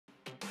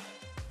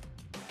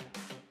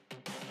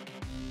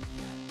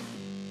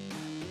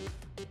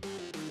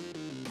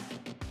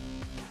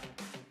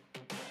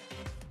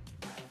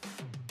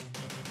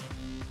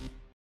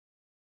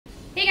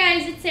Hey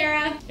guys, it's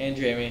Sarah. And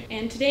Jamie.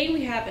 And today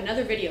we have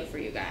another video for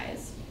you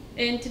guys.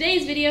 In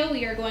today's video,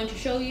 we are going to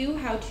show you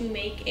how to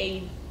make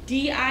a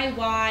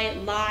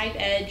DIY live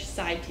edge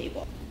side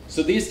table.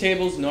 So these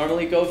tables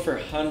normally go for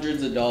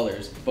hundreds of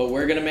dollars, but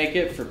we're gonna make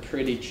it for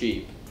pretty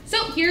cheap.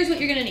 So here's what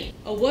you're gonna need.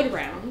 A wood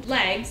round,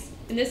 legs,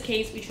 in this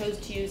case we chose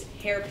to use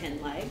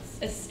hairpin legs,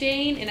 a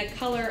stain in a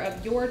color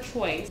of your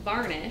choice,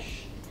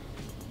 varnish,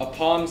 A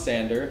palm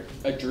sander,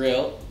 a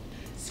drill,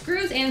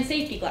 screws and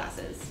safety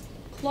glasses,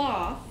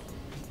 cloth,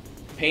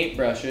 paint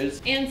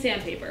brushes, and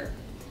sandpaper.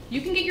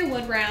 You can get your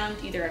wood round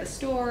either at a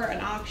store,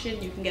 an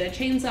auction, you can get a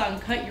chainsaw and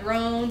cut your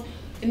own.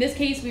 In this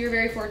case, we were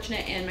very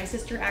fortunate and my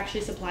sister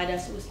actually supplied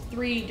us with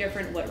 3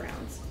 different wood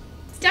rounds.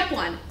 Step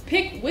 1,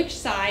 pick which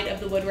side of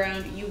the wood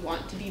round you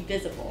want to be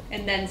visible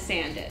and then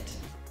sand it.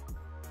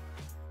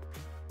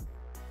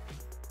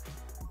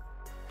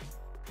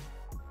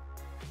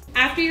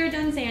 After you're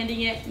done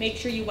sanding it, make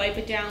sure you wipe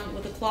it down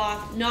with a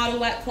cloth, not a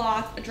wet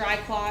cloth, a dry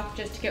cloth,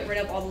 just to get rid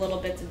of all the little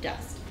bits of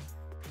dust.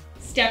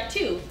 Step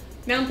 2,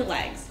 mount the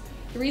legs.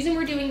 The reason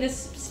we're doing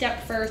this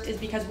step first is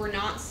because we're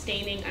not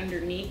staining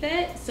underneath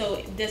it,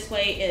 so this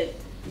way it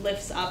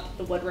lifts up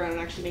the wood round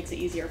and actually makes it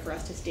easier for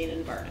us to stain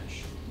and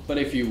varnish. but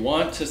if you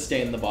want to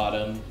stain the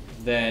bottom,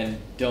 then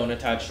don't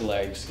attach the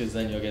legs because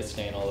then you'll get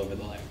stain all over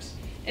the legs.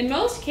 In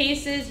most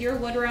cases, your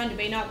wood round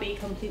may not be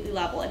completely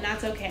level, and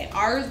that's okay.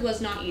 Ours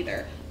was not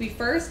either. We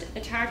first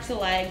attached the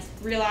legs,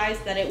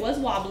 realized that it was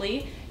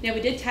wobbly. Now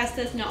we did test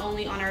this not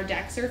only on our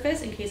deck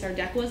surface in case our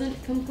deck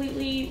wasn't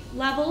completely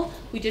level,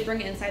 we did bring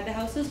it inside the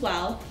house as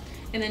well.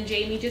 And then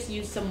Jamie just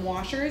used some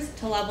washers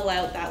to level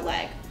out that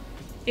leg.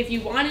 If you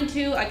wanted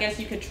to, I guess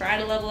you could try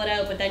to level it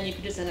out, but then you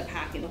could just end up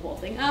hacking the whole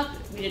thing up.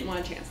 We didn't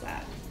want to chance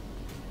that.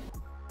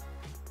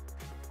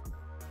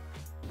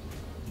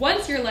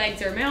 Once your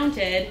legs are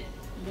mounted,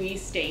 we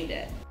stained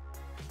it.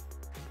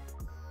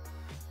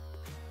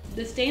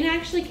 The stain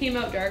actually came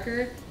out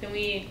darker than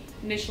we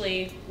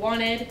initially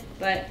wanted,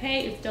 but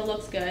hey, it still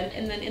looks good.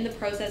 And then in the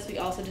process, we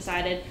also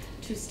decided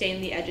to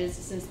stain the edges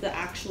since the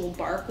actual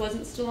bark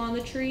wasn't still on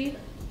the tree.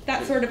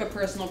 That's sort of a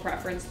personal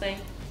preference thing.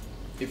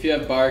 If you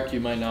have bark,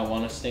 you might not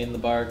want to stain the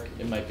bark.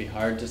 It might be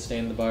hard to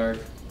stain the bark.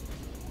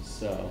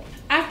 So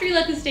After you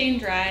let the stain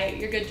dry,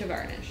 you're good to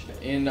varnish.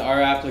 in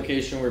our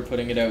application, we're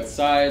putting it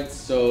outside,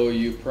 so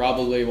you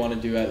probably want to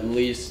do at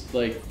least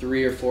like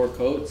 3 or 4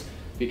 coats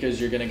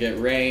because you're gonna get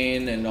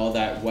rain and all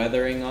that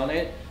weathering on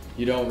it.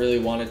 You don't really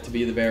want it to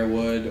be the bare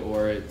wood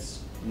or it's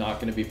not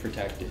gonna be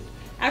protected.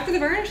 After the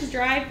varnish is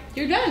dry,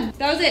 you're done.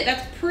 That was it.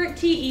 That's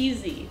pretty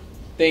easy.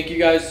 Thank you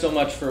guys so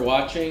much for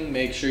watching.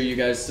 Make sure you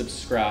guys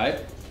subscribe.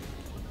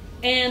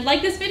 And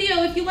like this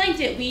video if you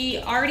liked it. We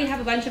already have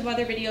a bunch of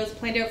other videos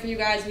planned out for you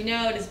guys. We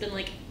know it has been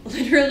like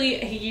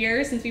literally a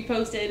year since we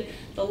posted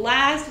the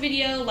last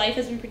video. Life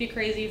has been pretty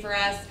crazy for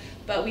us,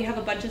 but we have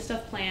a bunch of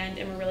stuff planned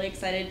and we're really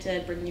excited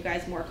to bring you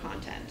guys more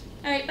content.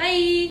 All right, bye.